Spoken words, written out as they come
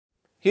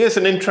Here's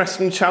an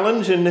interesting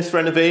challenge in this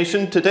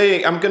renovation.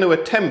 Today I'm going to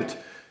attempt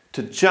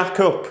to jack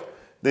up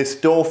this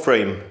door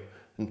frame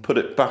and put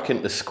it back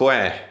into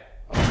square.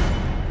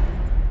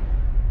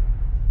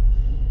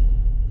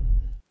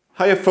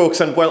 Hiya folks,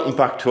 and welcome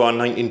back to our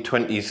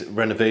 1920s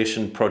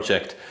renovation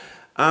project.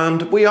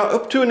 And we are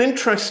up to an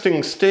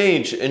interesting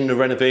stage in the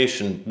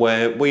renovation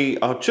where we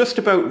are just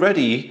about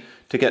ready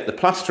to get the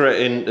plasterer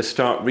in to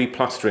start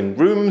replastering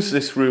rooms.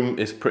 This room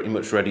is pretty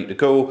much ready to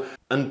go.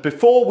 And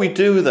before we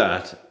do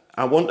that,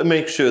 I want to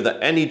make sure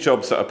that any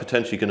jobs that are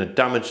potentially going to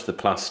damage the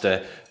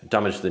plaster,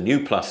 damage the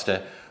new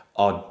plaster,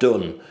 are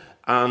done.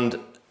 And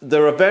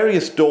there are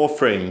various door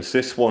frames,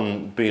 this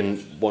one being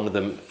one of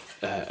them,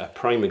 a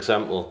prime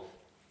example,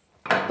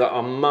 that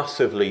are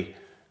massively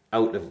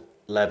out of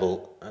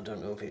level. I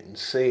don't know if you can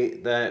see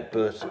it there,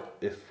 but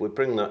if we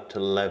bring that to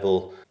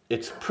level,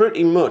 it's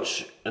pretty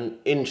much an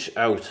inch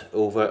out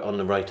over on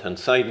the right hand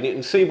side. And you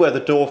can see where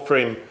the door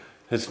frame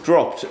has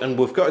dropped, and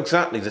we've got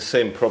exactly the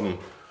same problem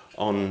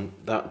on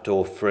that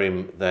door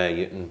frame there.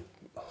 You can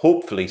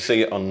hopefully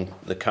see it on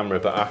the camera,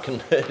 but I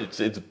can it's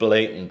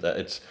blatant that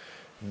it's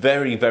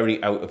very,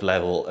 very out of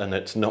level, and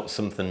it's not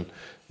something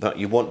that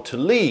you want to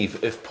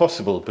leave if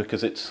possible,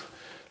 because it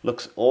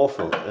looks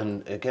awful.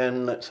 And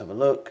again, let's have a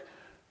look.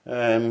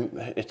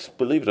 It's,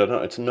 believe it or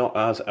not, it's not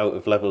as out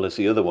of level as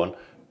the other one,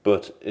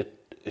 but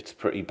it's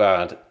pretty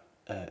bad.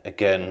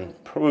 Again,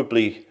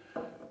 probably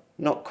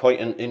not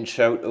quite an inch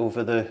out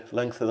over the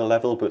length of the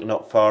level, but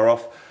not far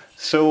off.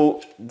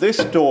 So this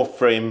door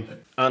frame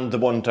and the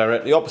one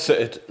directly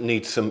opposite it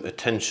needs some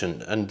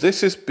attention, and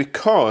this is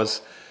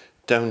because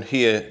down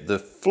here the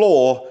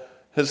floor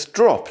has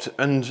dropped.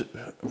 And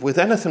with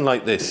anything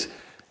like this,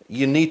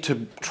 you need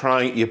to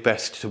try your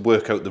best to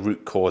work out the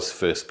root cause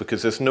first,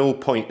 because there's no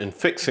point in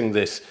fixing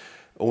this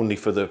only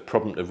for the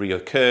problem to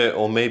reoccur,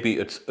 or maybe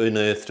it's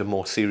unearthed a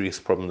more serious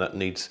problem that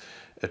needs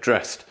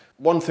addressed.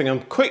 One thing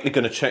I'm quickly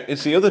going to check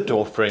is the other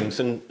door frames,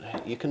 and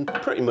you can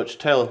pretty much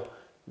tell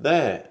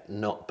they're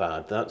not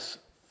bad. That's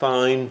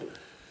fine.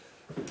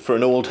 For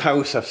an old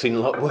house, I've seen a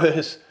lot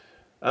worse.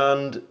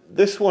 And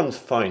this one's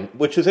fine,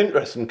 which is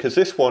interesting because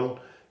this one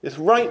is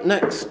right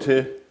next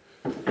to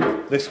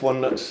this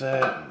one that's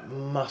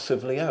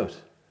massively out.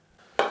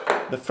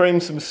 The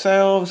frames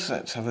themselves,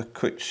 let's have a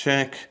quick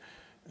check.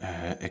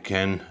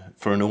 Again,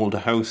 for an older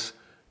house,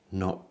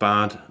 not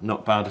bad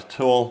at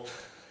all.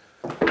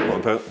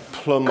 What about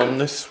plumb on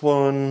this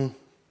one?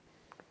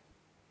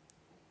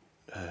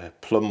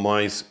 Plumb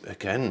wise,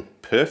 again,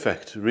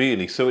 perfect,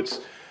 really. So it's,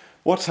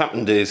 what's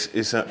happened is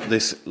that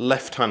this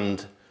left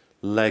hand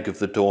leg of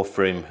the door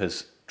frame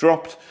has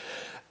dropped,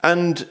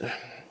 and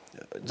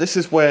this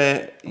is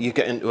where you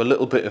get into a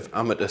little bit of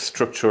amateur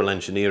structural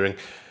engineering.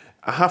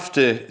 I have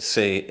to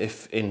say,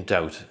 if in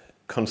doubt,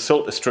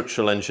 consult a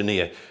structural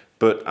engineer,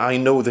 but I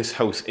know this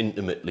house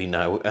intimately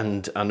now,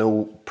 and I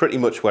know pretty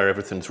much where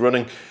everything's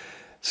running.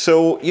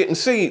 So you can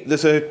see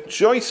there's a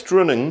joist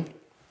running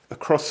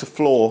across the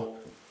floor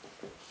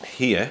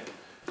here.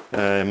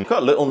 Got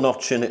a little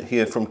notch in it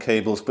here from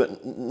cables,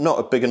 but not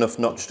a big enough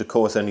notch to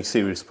cause any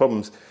serious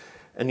problems.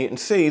 And you can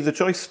see the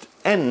joist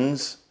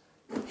ends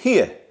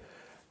here.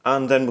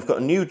 And then we've got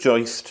a new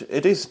joist.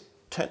 It is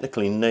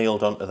technically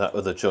nailed onto that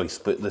other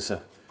joist, but there's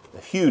a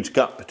huge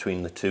gap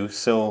between the two,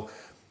 so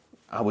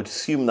I would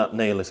assume that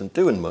nail isn't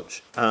doing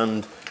much.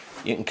 And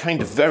you can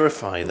kind of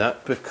verify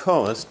that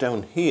because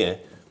down here,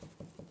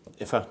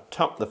 if I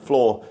tap the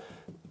floor,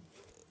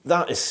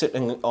 that is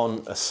sitting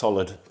on a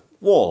solid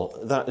wall.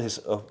 That is,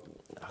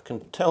 I can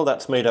tell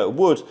that's made out of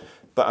wood,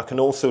 but I can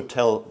also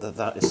tell that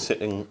that is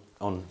sitting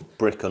on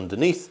brick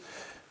underneath.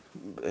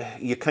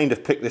 You kind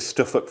of pick this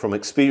stuff up from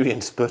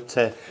experience, but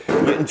you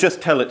can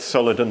just tell it's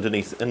solid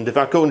underneath. And if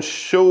I go and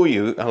show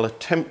you, I'll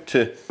attempt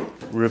to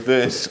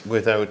reverse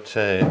without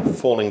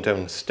falling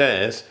down the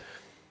stairs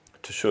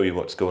to show you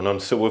what's going on.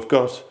 So we've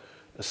got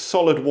a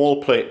solid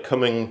wall plate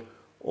coming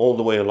all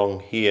the way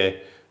along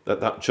here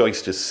that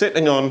joist is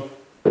sitting on.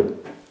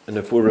 And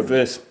if we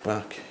reverse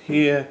back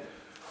here,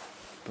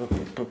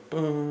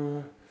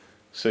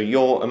 so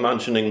you're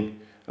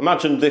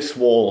imagine this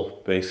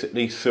wall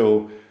basically.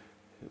 So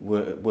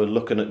we're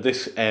looking at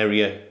this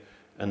area,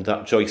 and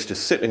that joist is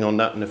sitting on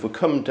that. And if we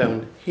come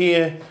down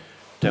here,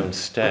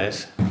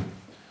 downstairs,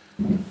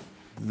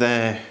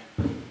 there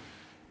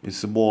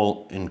is the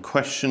wall in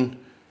question.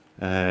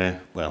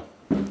 Well,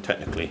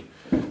 technically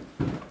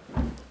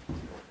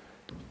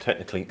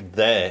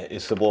there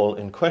is the wall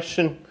in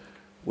question.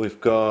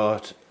 We've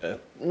got a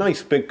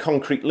nice big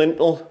concrete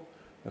lintel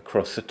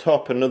across the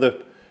top,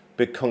 another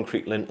big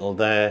concrete lintel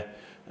there,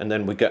 and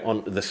then we get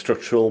onto the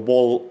structural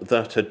wall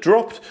that had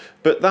dropped.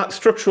 But that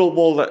structural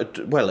wall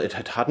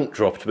hadn't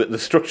dropped, but the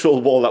structural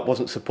wall that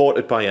wasn't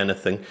supported by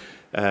anything,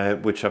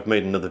 which I've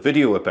made another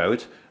video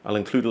about. I'll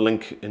include a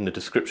link in the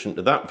description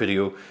to that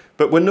video.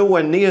 But we're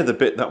nowhere near the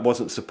bit that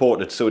wasn't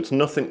supported, so it's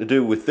nothing to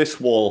do with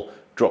this wall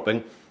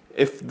dropping.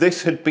 If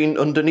this had been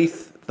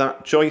underneath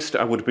that joist,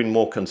 I would have been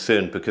more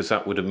concerned, because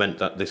that would have meant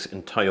that this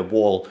entire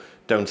wall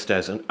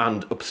downstairs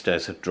and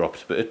upstairs had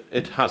dropped, but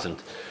it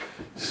hasn't.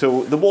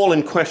 So the wall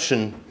in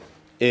question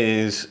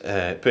is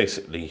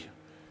basically,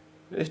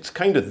 it's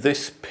kind of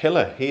this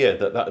pillar here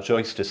that that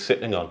joist is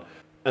sitting on.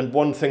 And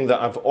one thing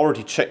that I've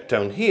already checked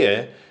down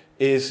here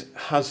is,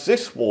 has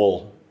this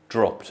wall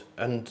dropped?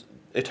 And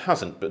it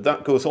hasn't, but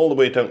that goes all the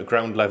way down to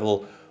ground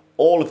level.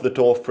 All of the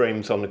door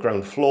frames on the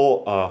ground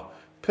floor are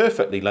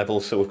perfectly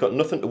level, so we've got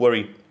nothing to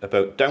worry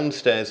about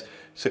downstairs.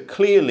 So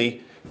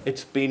clearly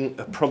it's been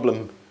a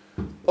problem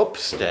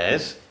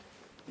upstairs.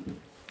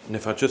 And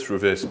if I just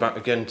reverse back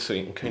again so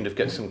you can kind of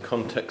get some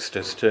context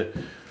as to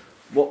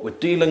what we're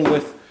dealing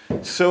with.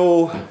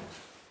 So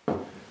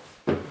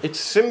it's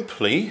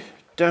simply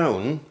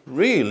down,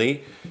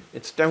 really,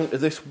 it's down to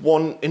this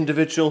one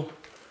individual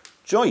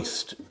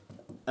joist.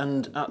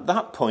 And at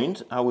that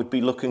point, I would be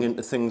looking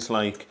into things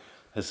like,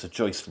 has the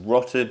joist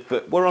rotted?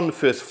 But we're on the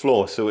first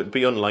floor, so it'd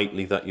be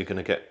unlikely that you're going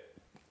to get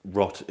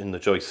rot in the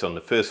joists on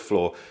the first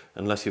floor,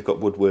 unless you've got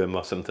woodworm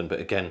or something. But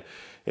again,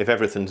 if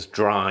everything's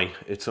dry,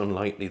 it's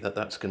unlikely that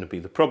that's going to be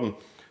the problem.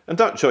 And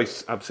that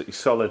joist's absolutely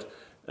solid,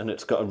 and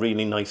it's got a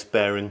really nice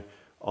bearing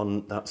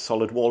on that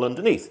solid wall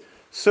underneath.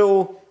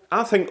 So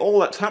I think all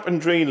that's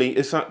happened really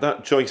is that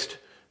that joist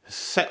has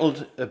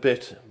settled a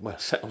bit, well,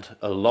 settled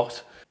a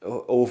lot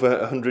over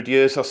 100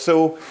 years or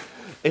so.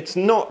 It's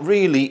not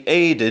really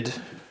aided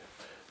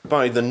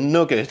by the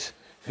nugget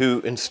who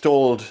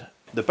installed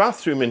the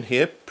bathroom in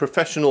here,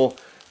 professional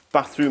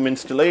bathroom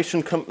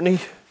installation company.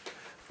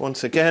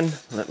 Once again,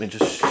 let me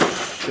just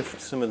shift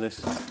some of this.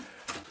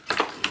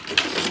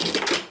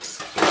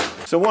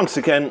 So once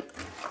again,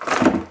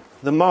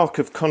 the mark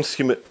of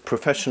consummate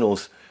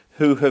professionals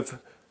who have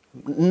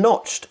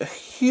notched a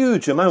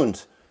huge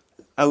amount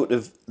out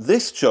of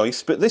this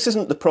joist, but this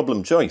isn't the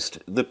problem joist.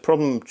 The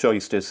problem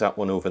joist is that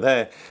one over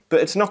there.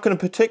 But it's not going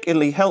to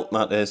particularly help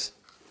matters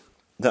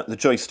that the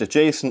joist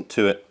adjacent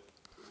to it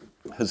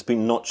has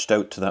been notched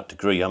out to that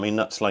degree. I mean,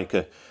 that's like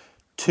a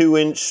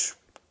 2-inch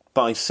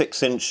by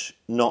 6-inch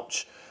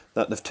notch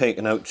that they've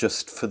taken out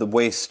just for the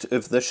waste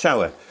of the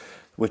shower,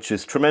 which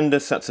is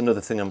tremendous. That's another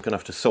thing I'm going to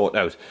have to sort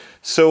out.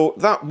 So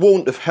that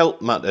won't have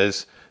helped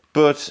matters,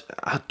 but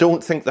I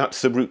don't think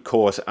that's the root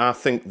cause. I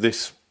think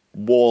this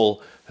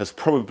wall has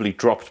probably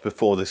dropped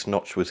before this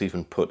notch was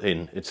even put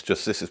in. It's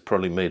just this has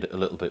probably made it a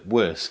little bit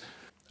worse.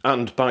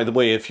 And by the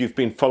way, if you've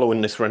been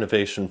following this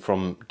renovation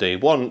from day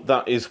one,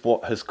 that is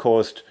what has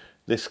caused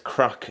this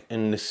crack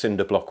in this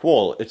cinder block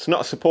wall. It's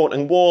not a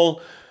supporting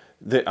wall.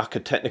 I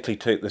could technically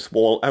take this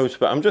wall out,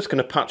 but I'm just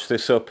going to patch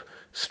this up,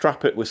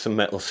 strap it with some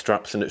metal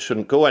straps, and it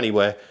shouldn't go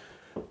anywhere.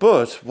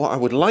 But what I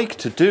would like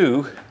to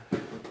do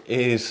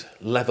is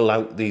level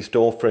out these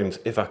door frames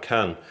if I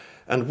can.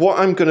 And what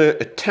I'm going to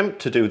attempt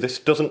to do, this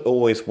doesn't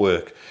always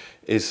work,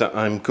 is that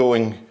I'm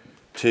going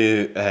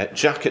to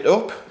jack it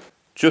up,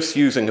 just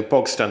using a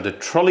bog standard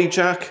trolley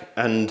jack,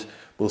 and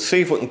we'll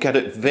see if we can get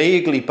it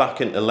vaguely back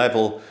into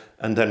level,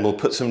 and then we'll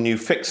put some new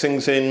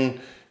fixings in,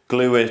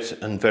 glue it,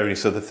 and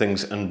various other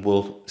things, and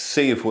we'll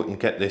see if we can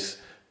get this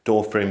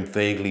door frame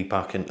vaguely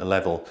back into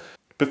level.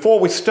 Before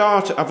we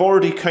start, I've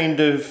got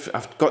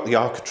the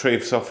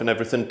architraves off and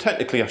everything.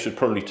 Technically, I should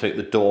probably take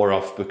the door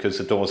off because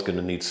the door's going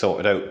to need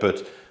sorted out,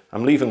 but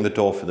I'm leaving the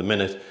door for the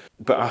minute.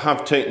 But I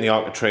have taken the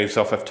architraves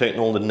off. I've taken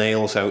all the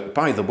nails out.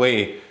 By the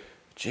way,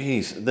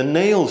 geez, the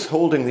nails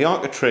holding the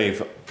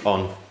architrave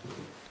on.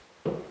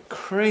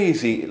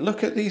 Crazy.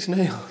 Look at these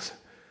nails.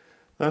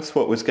 That's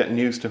what was getting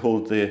used to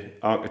hold the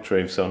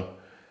architraves on.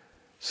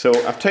 So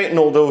I've taken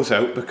all those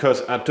out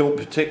because I don't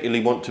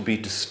particularly want to be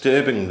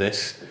disturbing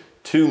this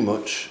too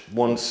much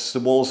once the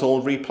wall's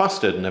all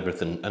replastered and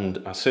everything.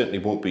 And I certainly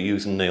won't be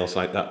using nails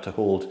like that to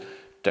hold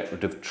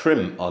decorative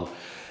trim on.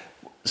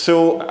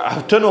 So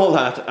I've done all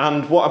that,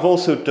 and what I've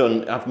also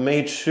done, I've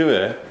made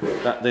sure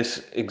that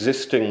this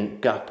existing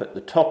gap at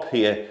the top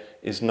here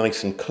is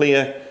nice and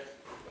clear,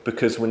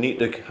 because we need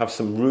to have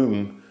some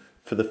room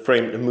for the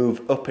frame to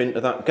move up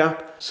into that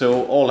gap.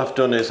 So all I've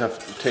done is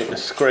I've taken a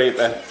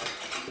scraper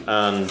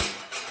and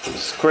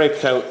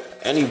scraped out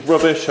any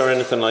rubbish or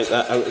anything like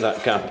that out of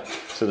that gap.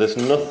 So there's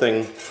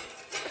nothing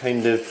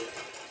kind of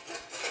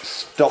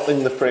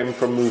stopping the frame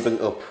from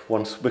moving up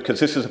because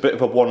this is a bit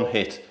of a one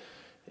hit.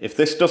 If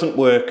this doesn't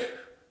work,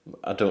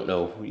 I don't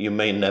know, you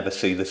may never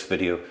see this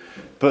video.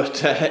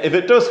 But if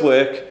it does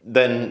work,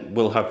 then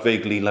we'll have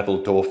vaguely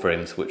level door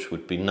frames, which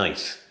would be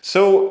nice.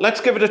 So let's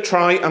give it a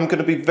try. I'm going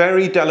to be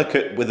very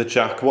delicate with the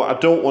jack. What I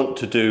don't want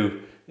to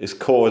do is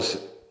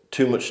cause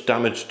too much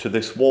damage to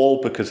this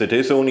wall, because it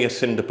is only a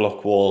cinder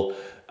block wall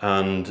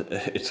and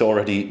it's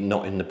already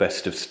not in the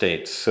best of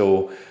states.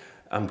 So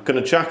I'm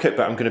going to jack it,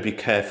 but I'm going to be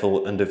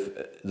careful, and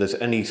if there's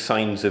any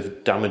signs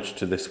of damage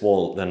to this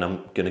wall, then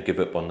I'm going to give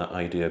up on that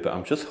idea. But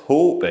I'm just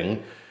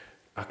hoping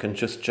I can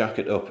just jack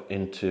it up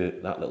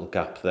into that little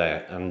gap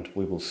there, and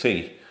we will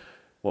see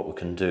what we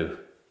can do.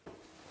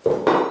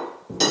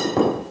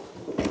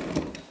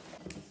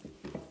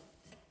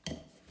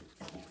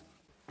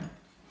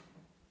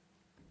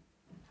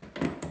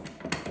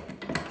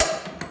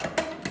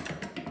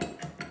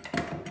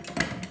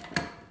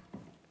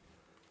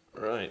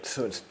 Right,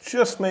 so it's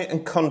just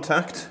making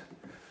contact.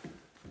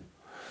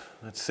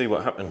 Let's see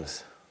what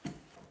happens.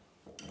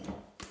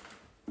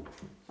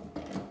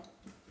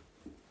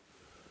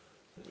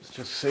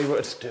 Let's just see what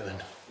it's doing.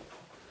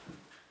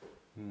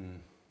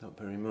 Not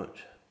very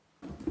much.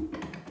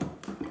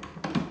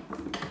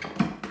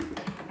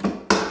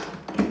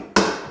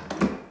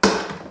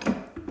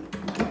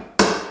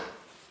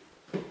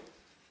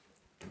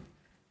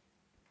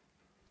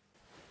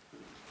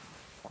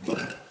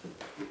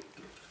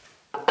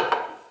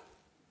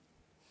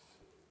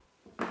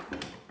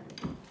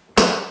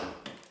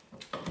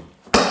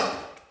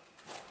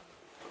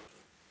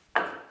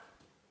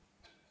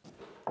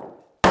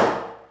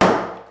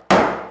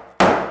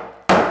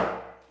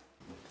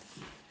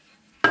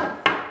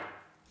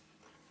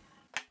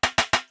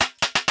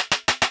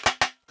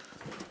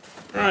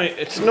 Right,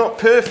 it's not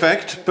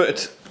perfect, but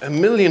it's a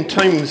million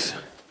times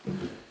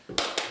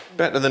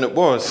better than it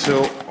was.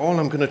 So all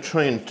I'm going to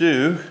try and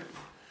do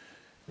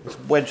is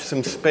wedge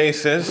some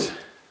spaces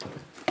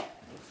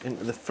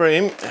into the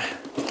frame.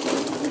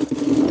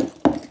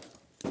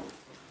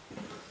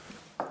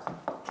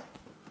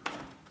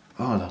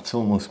 Oh, that's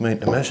almost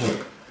made to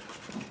measure.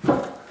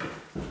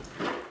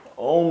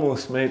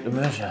 Almost made to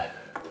measure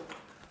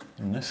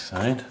on this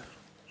side.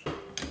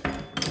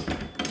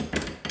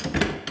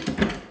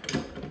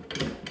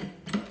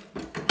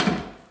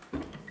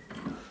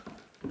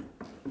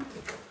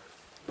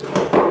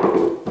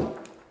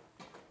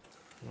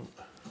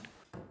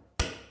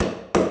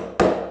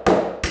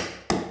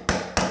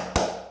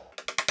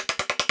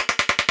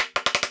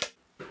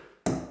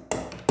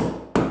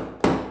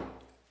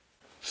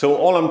 So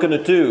all I'm going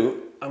to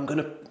do,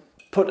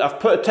 I've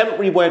put a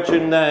temporary wedge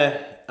in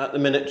there at the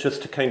minute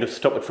just to kind of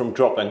stop it from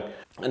dropping.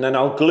 And then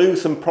I'll glue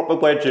some proper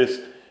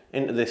wedges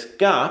into this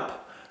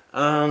gap,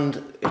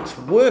 and it's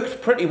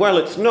worked pretty well.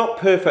 It's not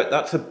perfect.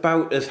 That's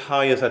about as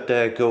high as I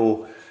dare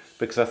go,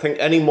 because I think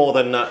any more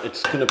than that,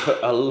 it's going to put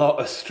a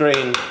lot of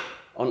strain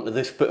onto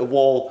this bit of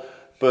wall.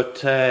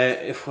 But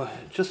if we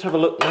just have a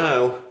look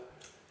now,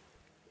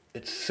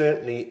 it's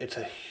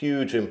a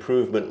huge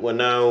improvement. We're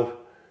now,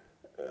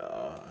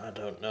 I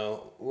don't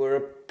know,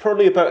 we're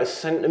probably about a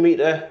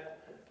centimetre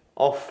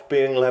off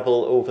being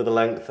level over the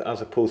length,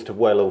 as opposed to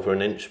well over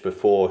an inch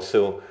before.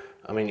 So,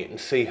 I mean, you can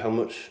see how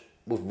much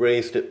we've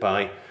raised it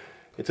by.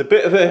 It's a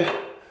bit of a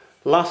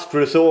last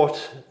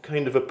resort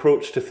kind of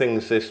approach to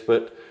things, this,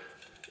 but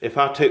if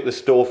I take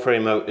this door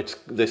frame out,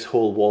 this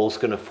whole wall's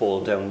going to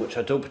fall down, which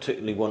I don't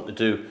particularly want to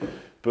do.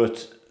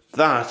 But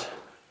that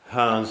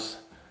has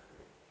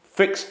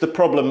fixed the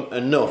problem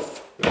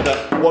enough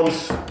that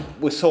once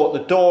we sort the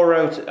door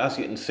out, as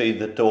you can see,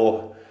 the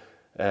door,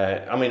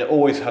 I mean, it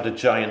always had a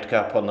giant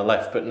gap on the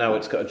left, but now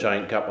it's got a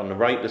giant gap on the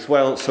right as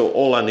well. So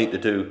all I need to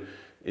do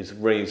is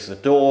raise the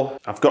door.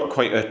 I've got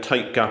quite a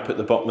tight gap at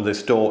the bottom of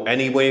this door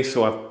anyway,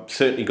 so I've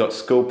certainly got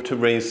scope to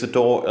raise the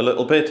door a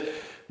little bit.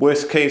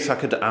 Worst case, I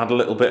could add a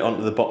little bit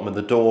onto the bottom of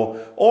the door,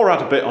 or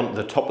add a bit onto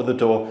the top of the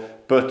door.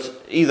 But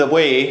either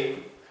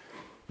way,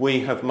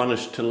 we have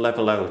managed to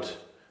level out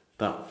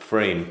that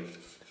frame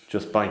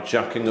just by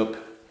jacking up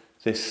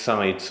this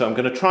side. So I'm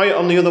going to try it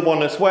on the other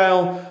one as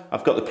well.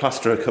 I've got the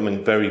plasterer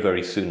coming very,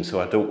 very soon, so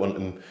I don't want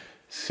them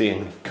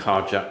seeing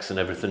car jacks and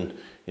everything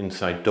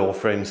inside door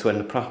frames when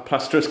the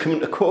plasterer's coming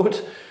to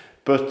quote.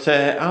 But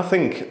I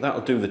think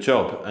that'll do the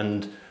job,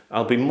 and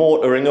I'll be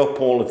mortaring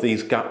up all of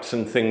these gaps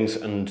and things,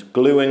 and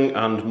gluing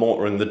and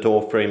mortaring the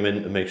door frame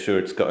in to make sure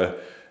it's got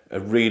a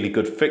really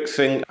good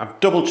fixing. I've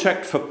double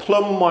checked for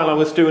plumb while I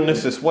was doing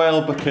this as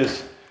well,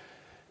 because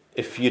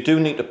if you do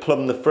need to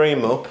plumb the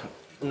frame up,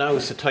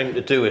 now's the time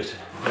to do it.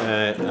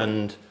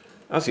 And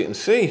as you can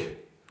see,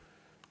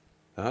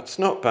 that's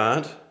not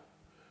bad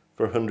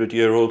for a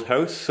 100-year-old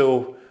house.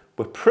 So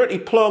we're pretty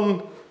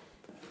plumb,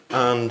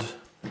 and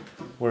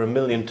we're a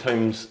million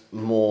times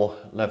more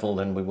level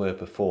than we were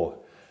before.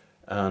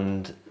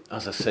 And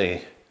as I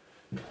say,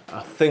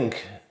 I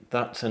think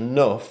that's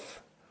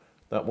enough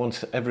that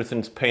once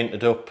everything's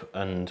painted up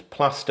and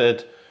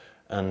plastered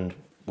and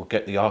we'll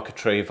get the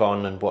architrave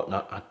on and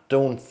whatnot, I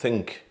don't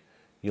think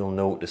you'll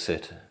notice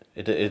it.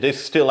 It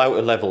is still out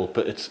of level,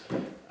 but it's,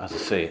 as I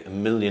say, a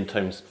million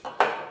times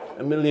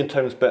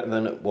better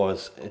than it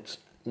was. It's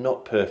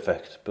not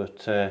perfect,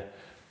 but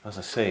as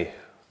I say,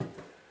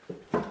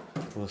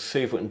 we'll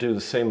see if we can do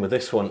the same with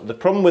this one. The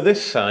problem with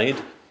this side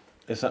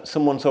is that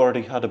someone's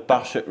already had a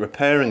bash at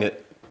repairing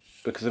it,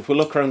 because if we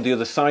look around the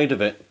other side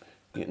of it,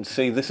 you can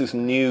see this is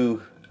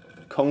new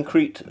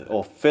concrete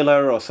or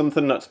filler or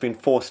something that's been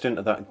forced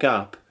into that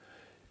gap.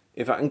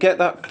 If I can get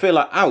that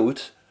filler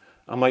out,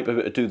 I might be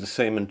able to do the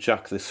same and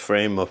jack this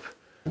frame up,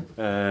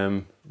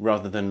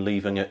 rather than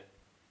leaving it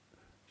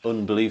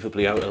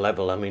unbelievably out of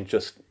level. I mean,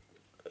 just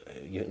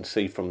you can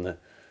see from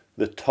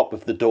the top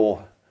of the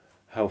door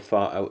how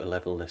far out of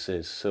level this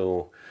is.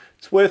 So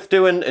it's worth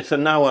doing. It's a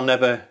now or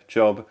never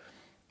job.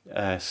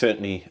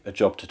 Certainly a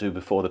job to do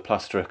before the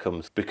plasterer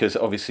comes, because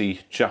obviously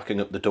jacking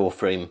up the door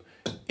frame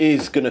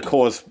is going to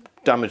cause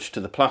damage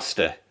to the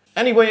plaster.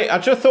 Anyway, I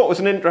just thought it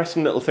was an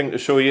interesting little thing to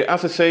show you.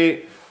 As I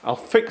say, I'll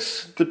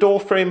fix the door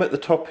frame at the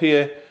top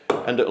here,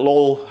 and it'll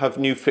all have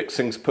new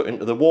fixings put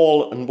into the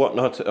wall and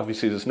whatnot.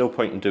 Obviously there's no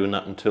point in doing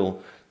that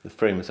until the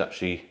frame is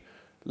actually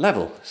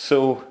level.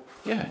 So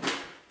yeah,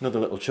 Another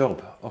little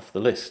job off the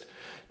list.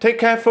 Take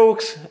care,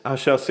 folks. I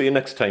shall see you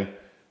next time.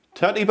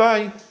 Tatty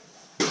bye.